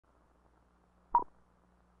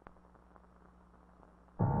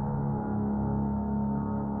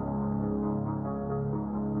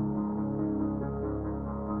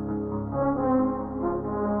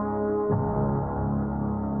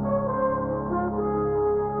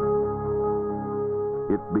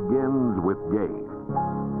It begins with games,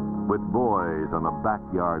 with boys on a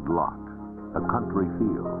backyard lot, a country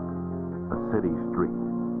field, a city street,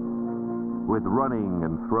 with running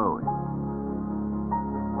and throwing,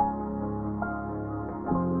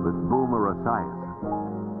 with Boomer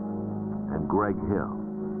Esiason and Greg Hill.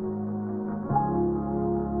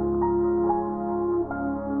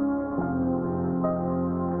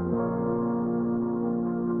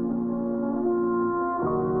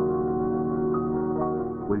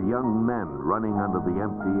 With young men running under the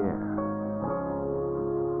empty air.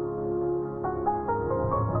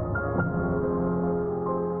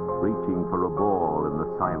 Reaching for a ball in the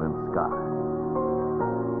silent sky.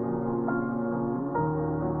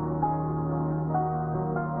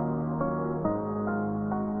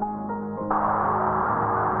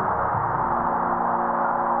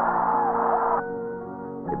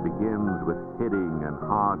 It begins with hitting and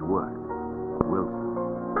hard work. Wilson.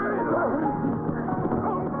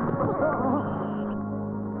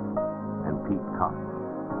 And Pete Koch.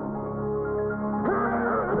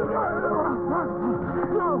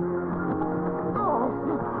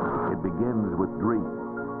 It begins with dreams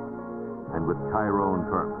and with Tyrone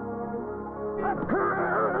Furman.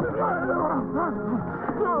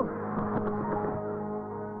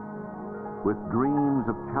 With dreams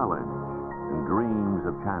of challenge and dreams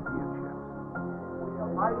of championships.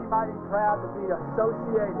 Mighty, mighty proud to be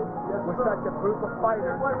associated with such a group of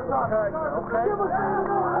fighters. Okay?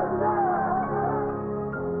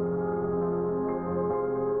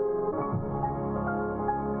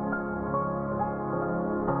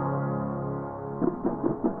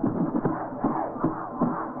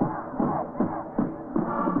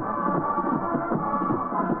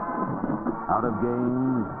 Out of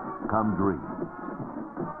games come dreams.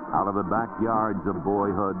 Out of the backyards of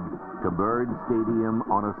boyhood to Byrd Stadium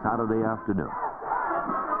on a Saturday afternoon.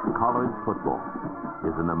 College football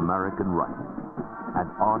is an American rite, an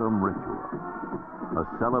autumn ritual, a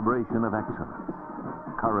celebration of excellence,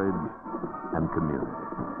 courage, and community.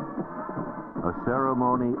 A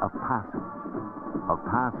ceremony of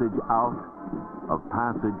passage out, of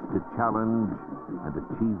passage to challenge and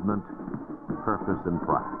achievement, purpose and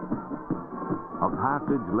pride. A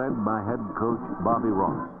passage led by head coach Bobby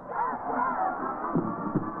Ross.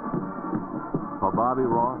 For Bobby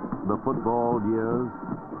Ross, the football years,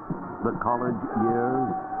 the college years,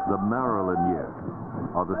 the Maryland years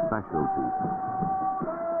are the special season.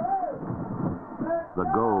 The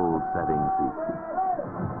goal-setting season.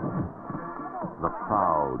 The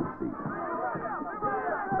proud season.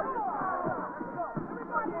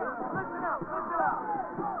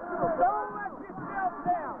 Don't let yourself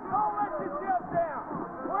down. Don't let yourself down.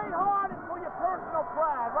 Play hard and for your personal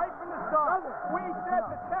pride right from the start. We set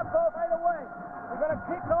the tempo right away. We're going to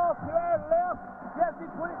kick off to our left. Jesse,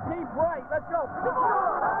 put it deep right. Let's go.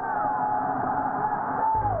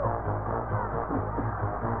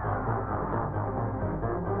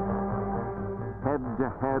 Head to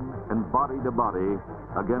head and body to body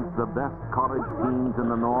against the best college teams in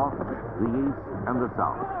the North, the East, and the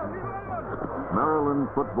South. Maryland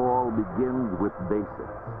football begins with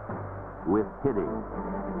basics, with hitting.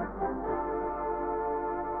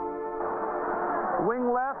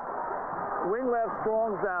 Wing left,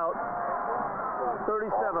 Strong's out.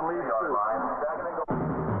 37 leads two.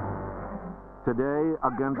 Today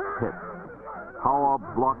against Pitt, power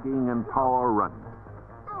blocking and power running.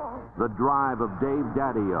 The drive of Dave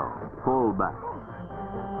Daddio, fullback.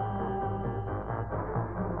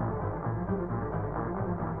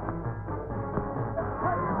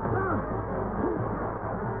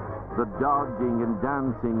 The dodging and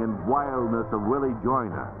dancing and wildness of Willie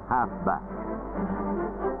Joyner, halfback.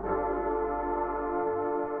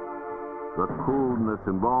 The coolness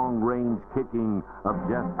and long-range kicking of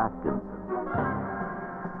Jeff Atkinson.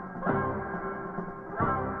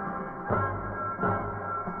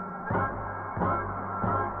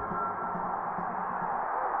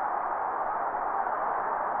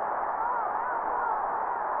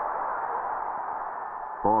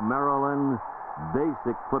 For Maryland,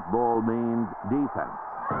 basic football means defense.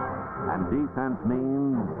 And defense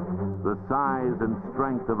means the size and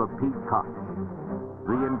strength of a Pete Koch,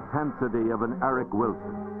 the intensity of an Eric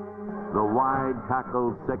Wilson, the wide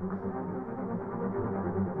tackle 6,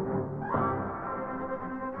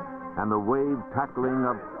 and the wave tackling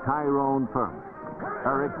of Tyrone Furman,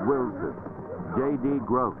 Eric Wilson, J.D.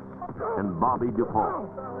 Gross, and Bobby DuPaul.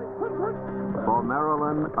 For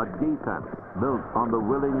Maryland, a defense built on the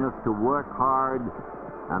willingness to work hard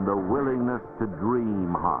and the willingness to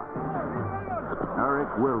dream hard. Eric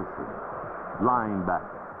Wilson,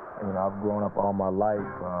 linebacker. You know, I've grown up all my life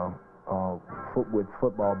with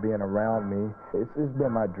football being around me, it's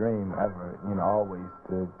been my dream ever, always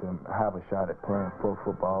to have a shot at playing pro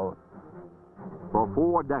football. For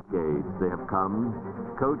 4 decades they have come,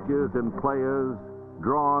 coaches and players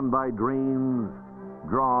drawn by dreams,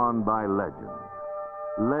 drawn by legends.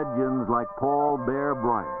 Legends like Paul Bear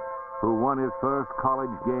Bryant, who won his first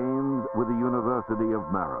college games with the University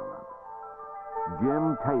of Maryland.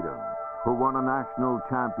 Jim Tatum, who won a national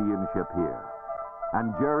championship here.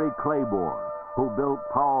 And Jerry Claiborne, who built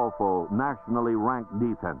powerful, nationally ranked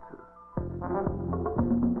defenses.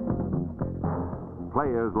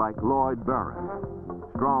 Players like Lloyd Burris,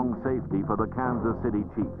 strong safety for the Kansas City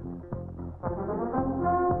Chiefs.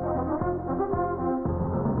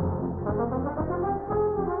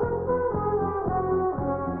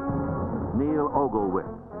 Neil Oglewitz,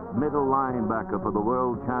 middle linebacker for the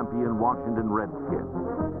world champion Washington Redskins.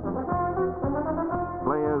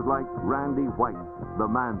 Players like Randy White, the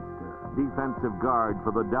Manster, defensive guard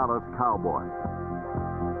for the Dallas Cowboys.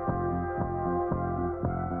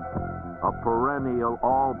 A perennial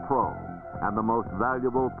All-Pro and the most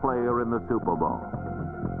valuable player in the Super Bowl.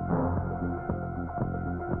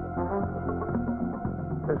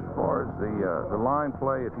 As far as the line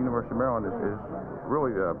play at the University of Maryland is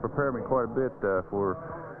really prepared me quite a bit for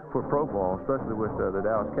pro ball, especially with the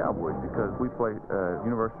Dallas Cowboys, because we play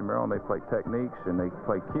University of Maryland. They play techniques and they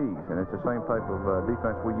play keys, and it's the same type of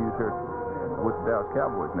defense we use here with the Dallas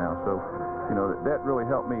Cowboys now. So, that really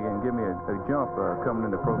helped me and give me a jump coming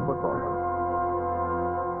into pro football.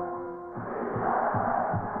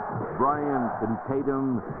 Bryant and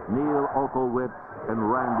Tatum, Neil Oglewitz, and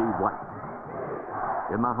Randy White.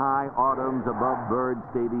 In the high autumns above Byrd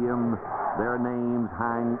Stadium, their names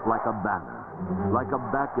hang like a banner, like a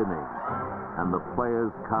beckoning. And the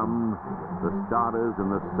players come, the starters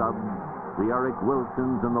and the subs, the Eric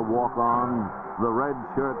Wilsons and the walk-ons, the red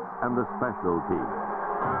shirts and the special teams.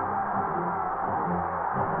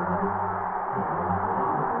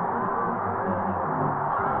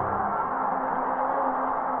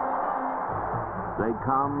 They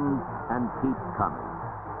come and keep coming.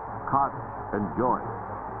 Koch and Joyce,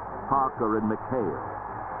 Parker and McHale.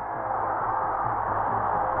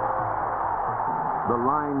 The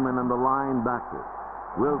linemen and the linebackers,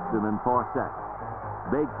 Wilson and Forsett,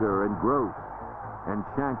 Baker and Gross, and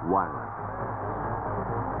Shankweiler.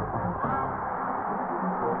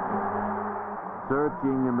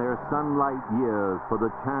 Searching in their sunlight years for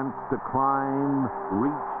the chance to climb,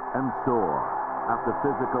 reach, and soar after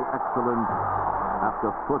physical excellence,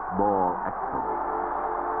 after football excellence.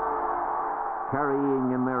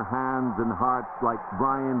 Carrying in their hands and hearts, like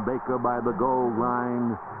Brian Baker by the goal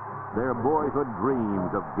line, their boyhood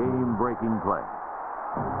dreams of game-breaking play.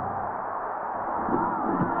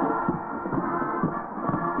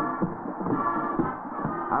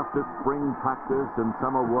 After spring practice and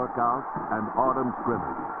summer workouts and autumn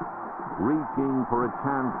scrimmage, reaching for a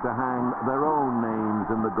chance to hang their own names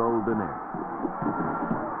in the golden age.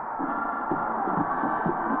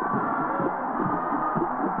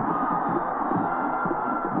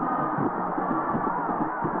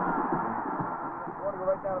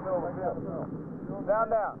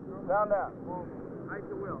 Down. Tight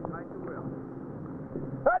the wheel.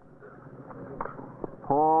 Cut!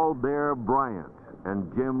 Paul Bear Bryant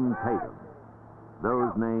and Jim Tatum.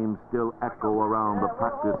 Those names still echo around the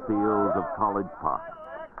practice fields of College Park,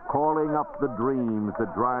 calling up the dreams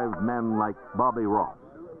that drive men like Bobby Ross.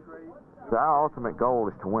 Our ultimate goal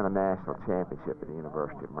is to win a national championship at the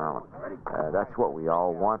University of Maryland. That's what we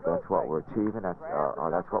all want. That's what we're achieving.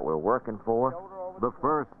 That's what we're working for. The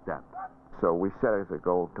first step. So we set as a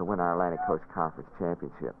goal to win our Atlantic Coast Conference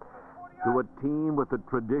championship. To a team with a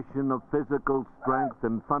tradition of physical strength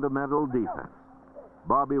and fundamental defense,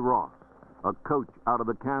 Bobby Ross, a coach out of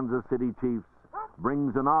the Kansas City Chiefs,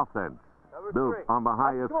 brings an offense built on the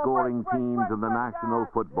highest scoring teams in the National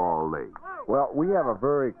Football League. Well, we have a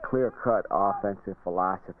very clear-cut offensive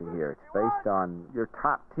philosophy here. It's based on your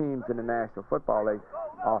top teams in the National Football League,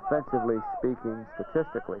 offensively speaking,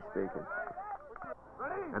 statistically speaking.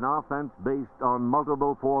 An offense based on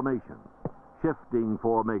multiple formations, shifting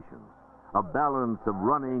formations, a balance of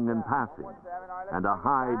running and passing, and a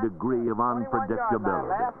high degree of unpredictability.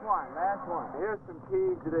 Last one. Here's some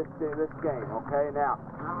keys to this game, okay? Now,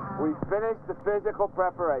 we finished the physical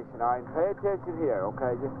preparation, all right? Pay attention here,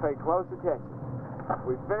 okay? Just pay close attention.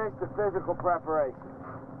 We finished the physical preparation.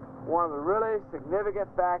 One of the really significant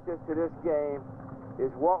factors to this game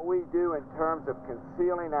is what we do in terms of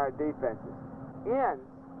concealing our defenses.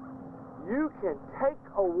 You can take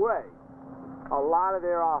away a lot of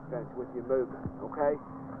their offense with your movement, okay?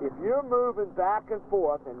 if you're moving back and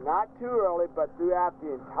forth, and not too early, but throughout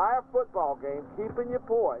the entire football game, keeping your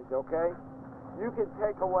poise, okay, you can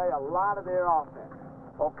take away a lot of their offense.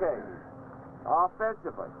 Okay,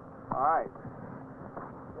 offensively, all right,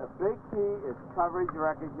 the big key is coverage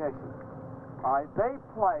recognition. All right, they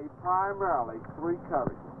play primarily 3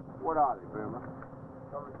 coverages. What are they, Boomer?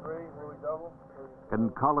 Cover 3, Louis double. Can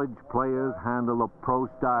college players handle a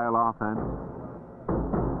pro-style offense?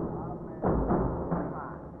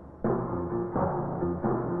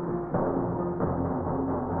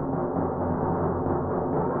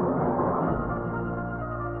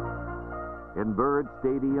 In Byrd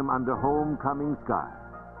Stadium under homecoming sky,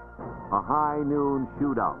 a high noon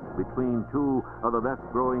shootout between 2 of the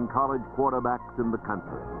best-growing college quarterbacks in the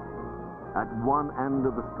country. At one end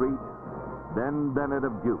of the street, Ben Bennett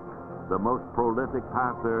of Duke, the most prolific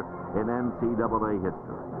passer in NCAA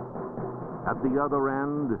history. At the other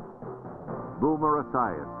end, Boomer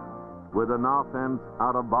Esiason with an offense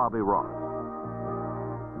out of Bobby Ross.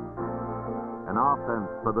 An offense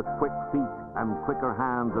for the quick feet and quicker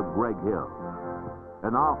hands of Greg Hill.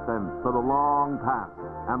 An offense for the long pass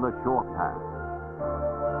and the short pass.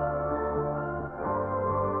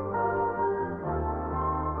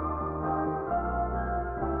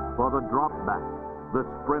 For the drop back, the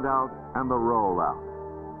sprint out and the roll out.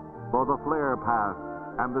 For the flare pass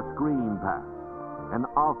and the screen pass. An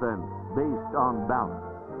offense based on balance.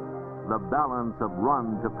 The balance of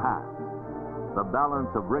run to pass. The balance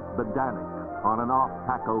of Rick Badanek on an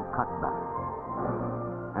off-tackle cutback.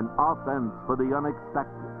 An offense for the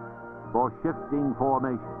unexpected, for shifting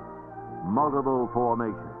formations, multiple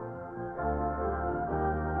formations.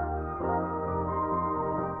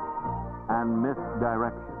 And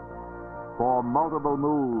misdirection, for multiple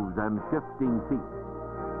moves and shifting feet.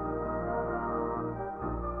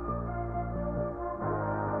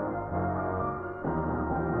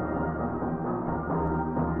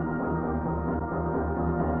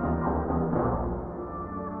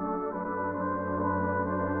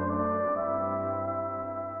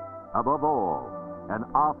 Above all, an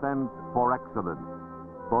offense for excellence,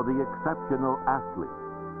 for the exceptional athlete.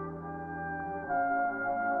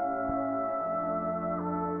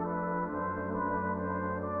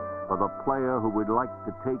 For the player who would like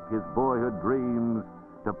to take his boyhood dreams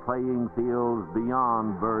to playing fields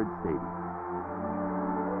beyond Byrd Stadium.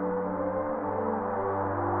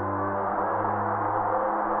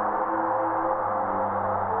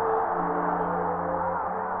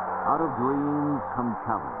 Out of dreams come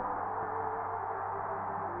challenge.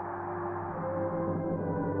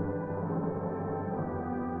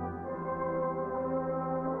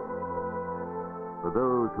 For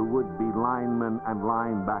those who would be linemen and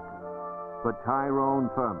linebackers, for Tyrone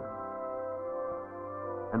Furman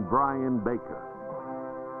and Brian Baker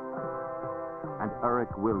and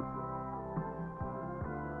Eric Wilson.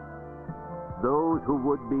 Those who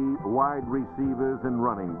would be wide receivers and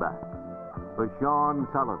running backs, for Sean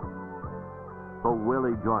Sullivan, for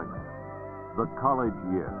Willie Joyner. The college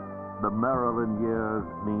years, the Maryland years,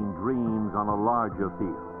 mean dreams on a larger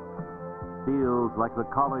field. Fields like the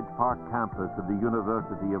College Park campus of the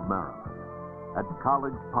University of Maryland. At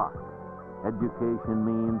College Park, education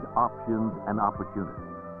means options and opportunities.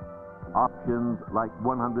 Options like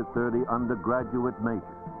 130 undergraduate majors.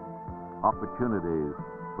 Opportunities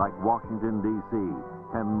like Washington, D.C.,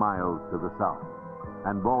 10 miles to the south,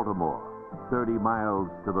 and Baltimore, 30 miles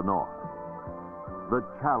to the north. The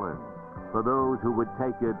challenge for those who would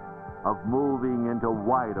take it of moving into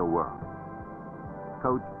wider worlds.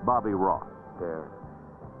 Coach Bobby Ross. There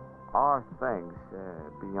are things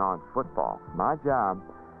beyond football. My job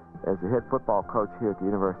as the head football coach here at the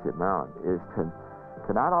University of Maryland is to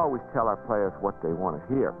not always tell our players what they want to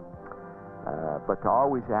hear, but to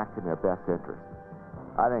always act in their best interest.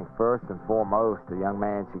 I think first and foremost, a young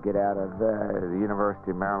man should get out of the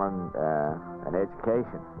University of Maryland an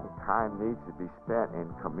education. Time needs to be spent in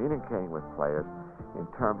communicating with players in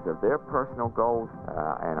terms of their personal goals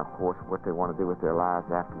and, of course, what they want to do with their lives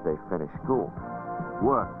after they finish school.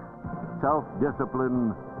 Work,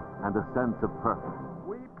 self-discipline, and a sense of purpose.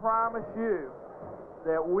 We promise you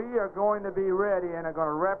that we are going to be ready and are going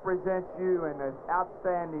to represent you in an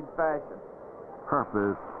outstanding fashion.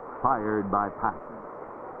 Purpose fired by passion.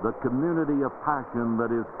 The community of passion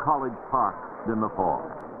that is College Park in the fall.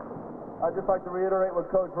 I'd just like to reiterate what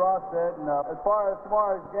Coach Ross said. And as far as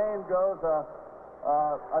tomorrow's game goes,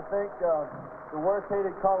 I think the worst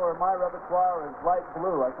hated color in my repertoire is light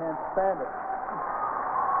blue. I can't stand it.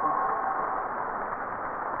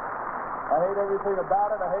 I hate everything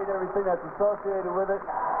about it. I hate everything that's associated with it.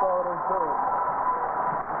 That's all it is to it.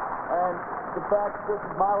 And the fact that this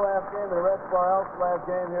is my last game and the rest of our else's last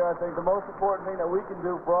game here, I think the most important thing that we can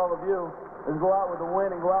do for all of you is go out with a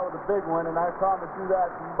win and go out with a big win, and I promise you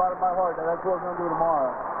that from the bottom of my heart that that's what we're going to do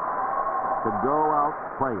tomorrow. To go out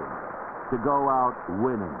playing, to go out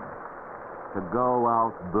winning, to go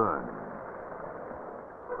out burning.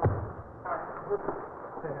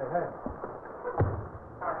 Hey.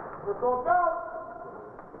 Let's go down.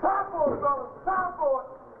 Time for it, fellas. Time for it.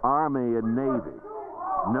 Army and Navy,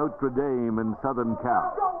 Notre Dame and Southern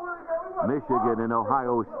Cal, Michigan and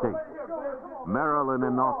Ohio State, Maryland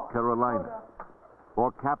and North Carolina.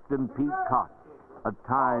 For Captain Pete Koch, a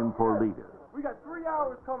time for leaders. We got 3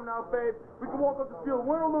 hours coming out, babe. We can walk up the field,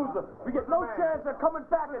 win or loser. We get no chance of coming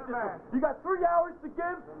back at this one. You got 3 hours to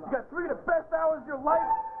give. You got 3 of the best hours of your life.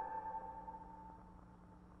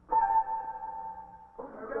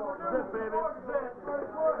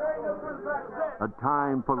 A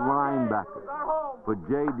time for linebackers, for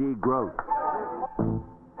J.D. Gross.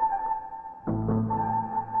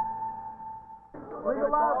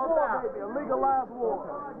 Legalized war, baby. A legalized war.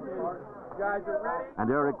 Guys, you ready? And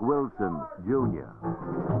Eric Wilson, Jr.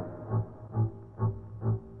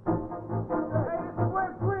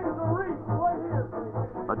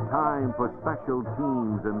 A time for special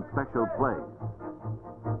teams and special plays.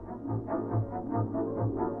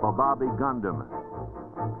 For Bobby Gunderman.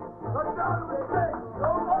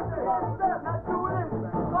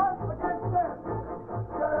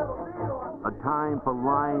 A time for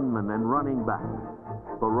linemen and running backs.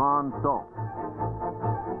 For Ron Salt.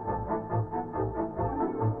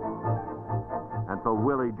 And for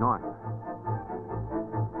Willie Joyner.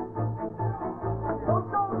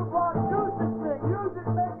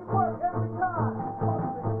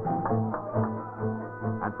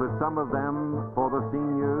 And for some of them, for the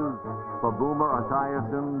seniors, for Boomer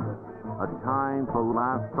Esiason, a time for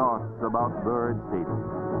last thoughts about Byrd Stadium.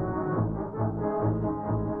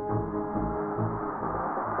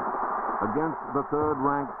 Against the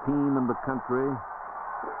third-ranked team in the country,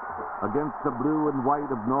 against the blue and white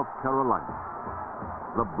of North Carolina,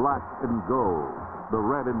 the black and gold, the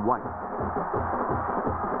red and white,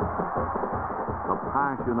 the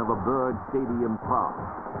passion of a Byrd Stadium crowd,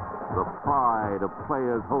 the pride of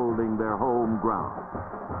players holding their home ground,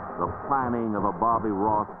 the planning of a Bobby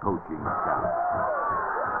Ross coaching staff.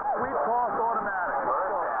 We toss automatic.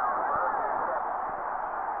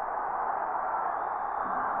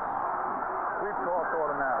 We've tossed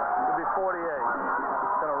automatic. It'll be 48.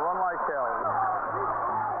 It's going to run like hell.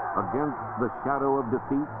 Against the shadow of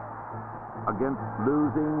defeat, against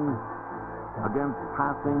losing, against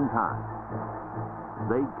passing time,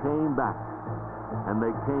 they came back and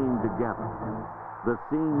they came together. The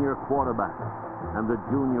senior quarterback and the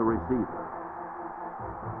junior receiver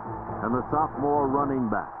and the sophomore running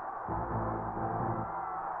back.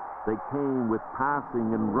 They came with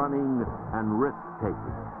passing and running and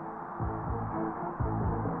risk-taking.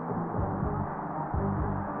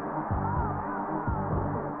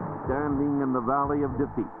 Standing in the valley of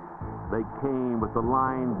defeat, they came with the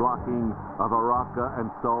line blocking of Araka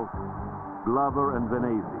and Salt, Glover and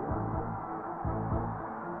Venezia,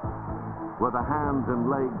 with the hands and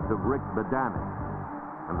legs of Rick Bedanek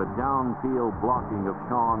and the downfield blocking of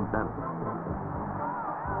Sean Benson.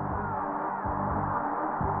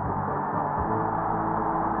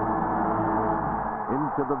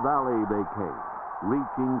 Into the valley they came,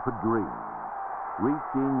 reaching for dreams,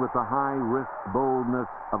 reaching with the high-risk boldness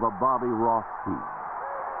of a Bobby Ross team.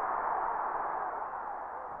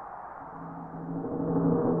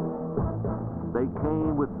 They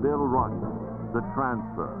came with Bill Rogers, the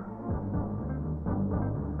transfer.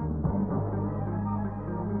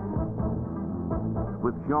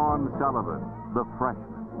 With Sean Sullivan, the freshman.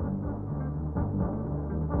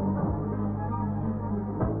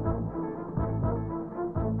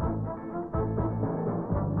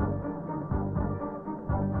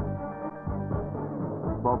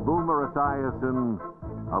 For Boomer Esiason,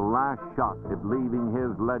 a last shot at leaving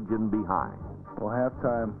his legend behind. Well,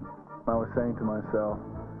 halftime, I was saying to myself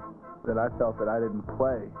that I felt that I didn't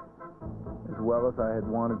play as well as I had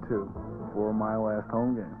wanted to for my last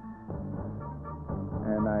home game.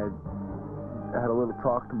 And I had a little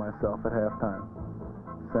talk to myself at halftime,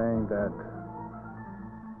 saying that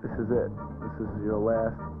this is it. This is your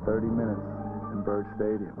last 30 minutes in Byrd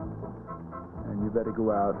Stadium. And you better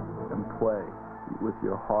go out and play with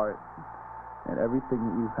your heart and everything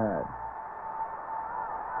that you've had.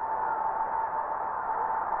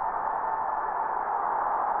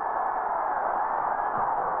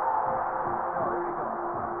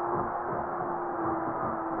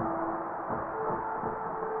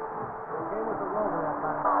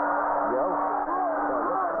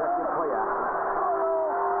 Check your play action.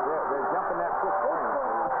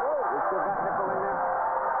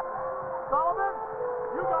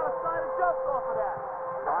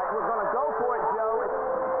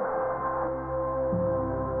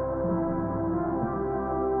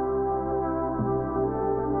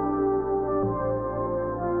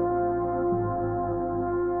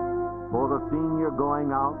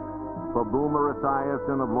 going out for Boomer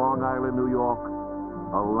Esiason of Long Island, New York,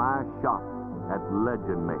 a last shot at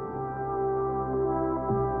legend making.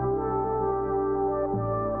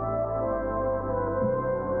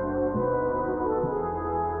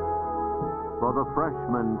 For the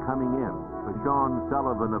freshman coming in, for Sean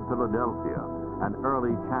Sullivan of Philadelphia, an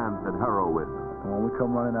early chance at heroism. And when we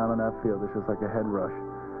come running out on that field, it's just like a head rush.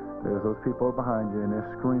 There's those people behind you, and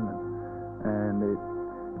they're screaming. And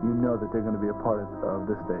you know that they're going to be a part of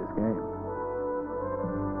this day's game.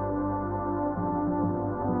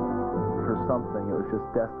 For something, it was just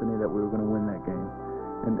destiny that we were going to win that game.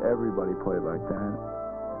 And everybody played like that.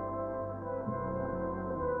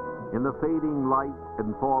 In the fading light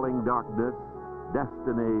and falling darkness,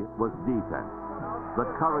 destiny was defense. The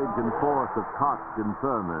courage and force of Koch and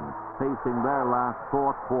Thurman facing their last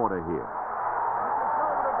fourth quarter here.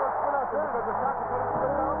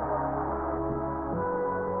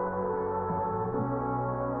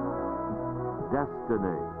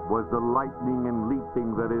 Destiny was the lightning and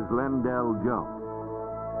leaping that is Lendell Jones.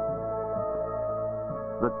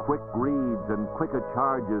 The quick reads and quicker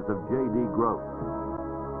charges of J.D. Gross.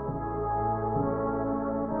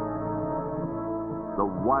 The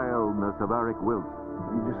wildness of Eric Wilson.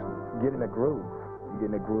 You just get in a groove. You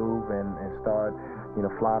get in a groove and start,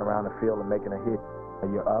 flying around the field and making a hit.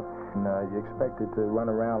 You're up and you're expected to run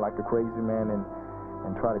around like a crazy man and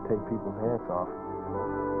try to take people's heads off.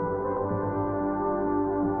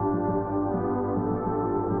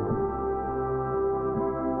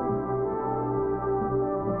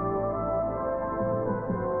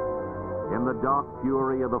 In the dark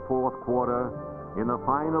fury of the fourth quarter, in the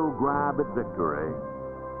final grab at victory,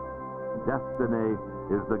 destiny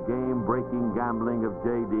is the game-breaking gambling of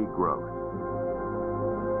J.D. Gross.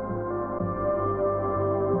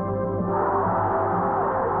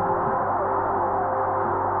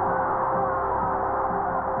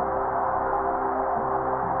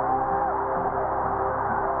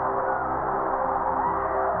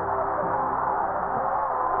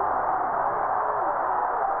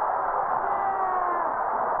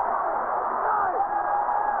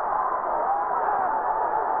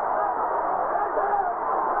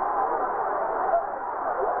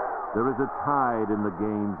 There is a tide in the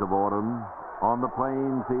games of autumn. On the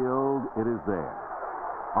playing field, it is there.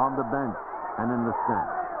 On the bench and in the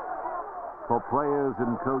stands. For players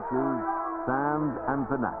and coaches, fans and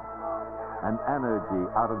fanatics, an energy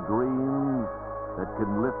out of dreams that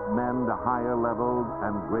can lift men to higher levels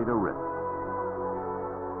and greater risks.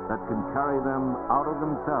 That can carry them out of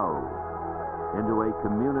themselves into a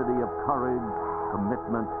community of courage,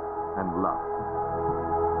 commitment, and love.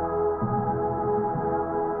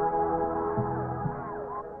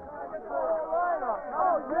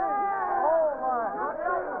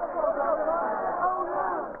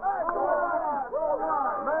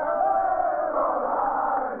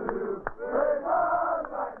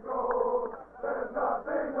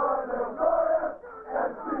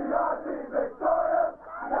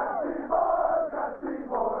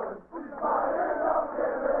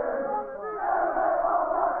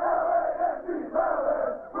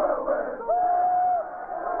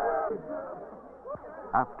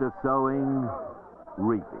 After sowing,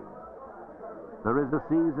 reaping. There is a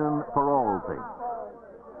season for all things.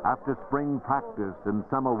 After spring practice and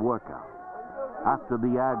summer workout. After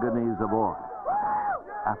the agonies of autumn.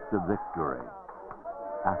 After victory.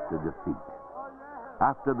 After defeat.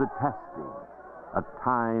 After the testing, a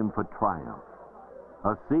time for triumph.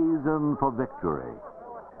 A season for victory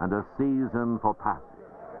and a season for passage.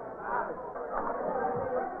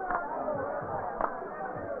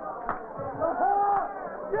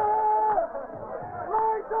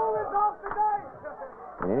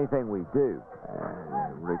 In anything we do,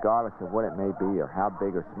 regardless of what it may be or how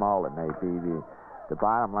big or small it may be, the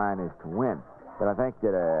bottom line is to win. But I think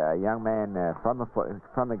that a young man from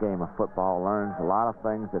the game of football learns a lot of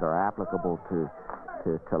things that are applicable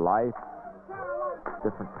to life,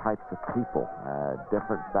 different types of people,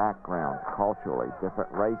 different backgrounds culturally,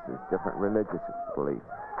 different races, different religious beliefs.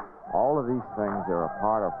 All of these things are a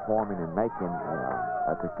part of forming and making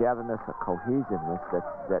a togetherness, a cohesiveness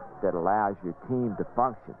that allows your team to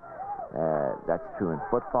function. That's true in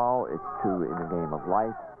football. It's true in the game of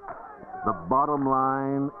life. The bottom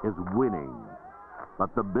line is winning,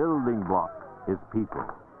 but the building block is people.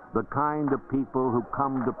 The kind of people who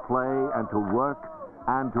come to play and to work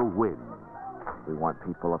and to win. We want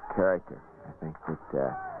people of character. I think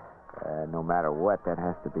that no matter what, that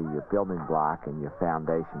has to be your building block and your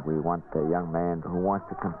foundation. We want a young man who wants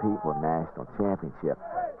to compete for a national championship.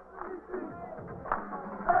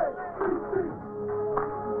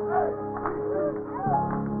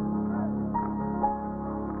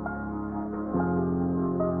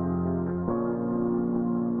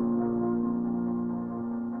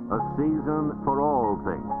 season for all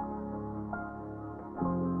things.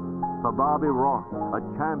 For Bobby Ross, a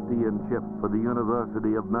championship for the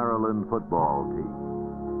University of Maryland football team.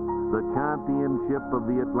 The championship of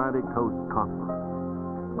the Atlantic Coast Conference.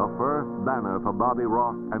 A first banner for Bobby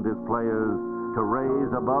Ross and his players to raise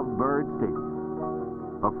above Byrd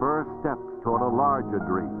Stadium. A first step toward a larger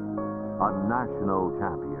dream, a national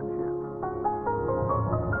championship.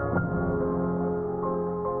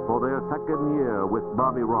 For their second year with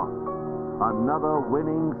Bobby Ross, another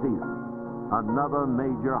winning season, another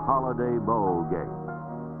major Holiday Bowl game,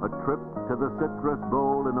 a trip to the Citrus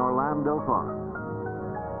Bowl in Orlando, Florida,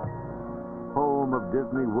 home of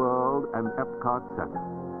Disney World and Epcot Center.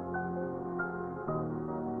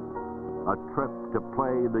 A trip to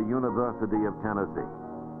play the University of Tennessee.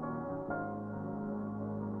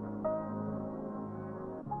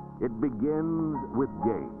 It begins with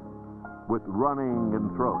games, with running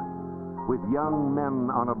and throwing, with young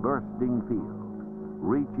men on a bursting field,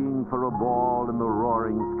 reaching for a ball in the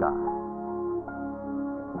roaring sky,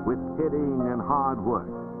 with hitting and hard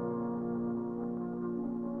work.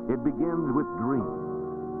 It begins with dreams.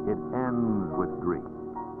 It ends with dreams.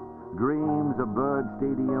 Dreams of Byrd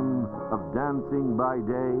Stadium, of dancing by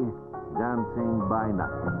day, dancing by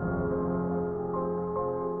night,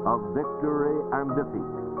 of victory and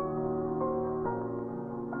defeat,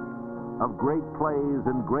 of great plays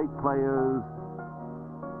and great players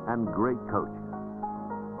and great coaches.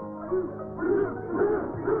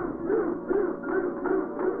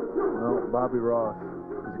 Well, Bobby Ross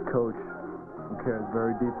is a coach who cares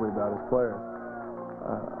very deeply about his players.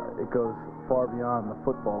 It goes far beyond the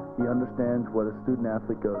football. He understands what a student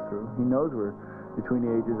athlete goes through. He knows we're between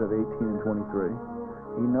the ages of 18 and 23.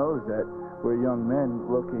 He knows that we're young men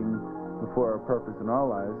looking for a purpose in our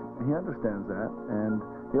lives. He understands that, and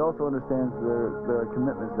he also understands there are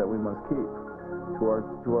commitments that we must keep to our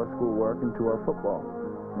schoolwork and to our football.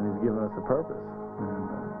 And he's given us a purpose, and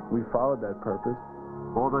we followed that purpose.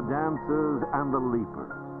 For the dancers and the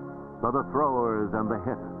leapers, for the throwers and the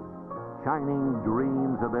hitters, shining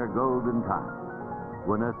dreams of their golden time,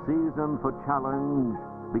 when a season for challenge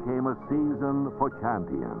became a season for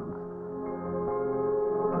champions.